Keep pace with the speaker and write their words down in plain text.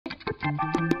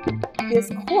This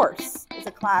course is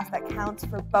a class that counts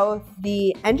for both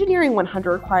the Engineering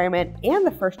 100 requirement and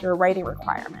the first year writing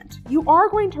requirement. You are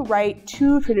going to write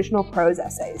 2 traditional prose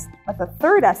essays, but the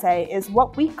third essay is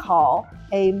what we call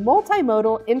a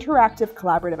multimodal interactive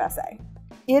collaborative essay.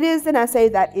 It is an essay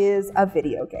that is a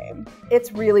video game.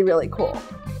 It's really, really cool.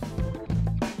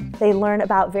 They learn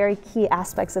about very key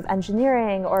aspects of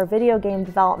engineering or video game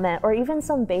development or even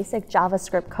some basic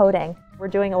JavaScript coding. We're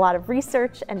doing a lot of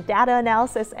research and data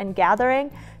analysis and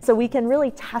gathering so we can really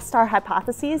test our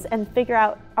hypotheses and figure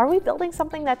out, are we building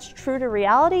something that's true to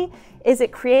reality? Is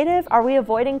it creative? Are we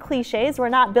avoiding cliches? We're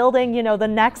not building, the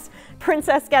next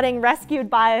princess getting rescued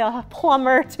by a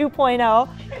plumber 2.0.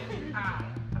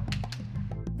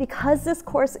 Because this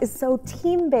course is so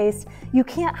team-based, you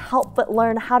can't help but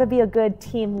learn how to be a good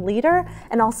team leader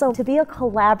and also to be a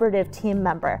collaborative team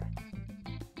member.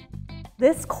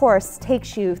 This course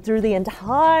takes you through the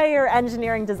entire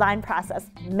engineering design process.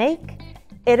 Make,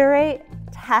 iterate,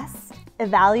 test,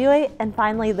 evaluate, and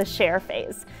finally the share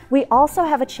phase. We also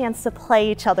have a chance to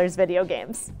play each other's video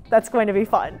games. That's going to be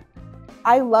fun.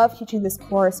 I love teaching this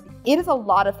course. It is a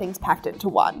lot of things packed into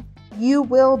one. You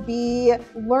will be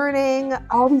learning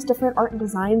all these different art and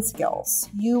design skills.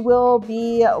 You will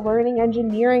be learning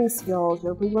engineering skills.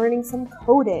 You'll be learning some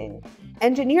coding.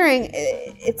 Engineering,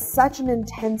 it's such an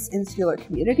intense insular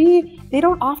community. They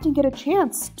don't often get a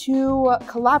chance to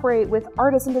collaborate with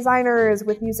artists and designers,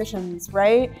 with musicians,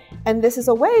 right? And this is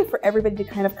a way for everybody to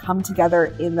kind of come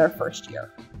together in their first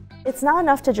year. It's not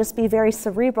enough to just be very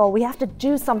cerebral, we have to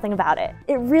do something about it.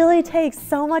 It really takes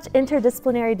so much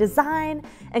interdisciplinary design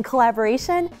and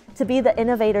collaboration to be the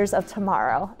innovators of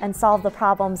tomorrow and solve the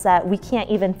problems that we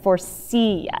can't even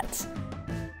foresee yet.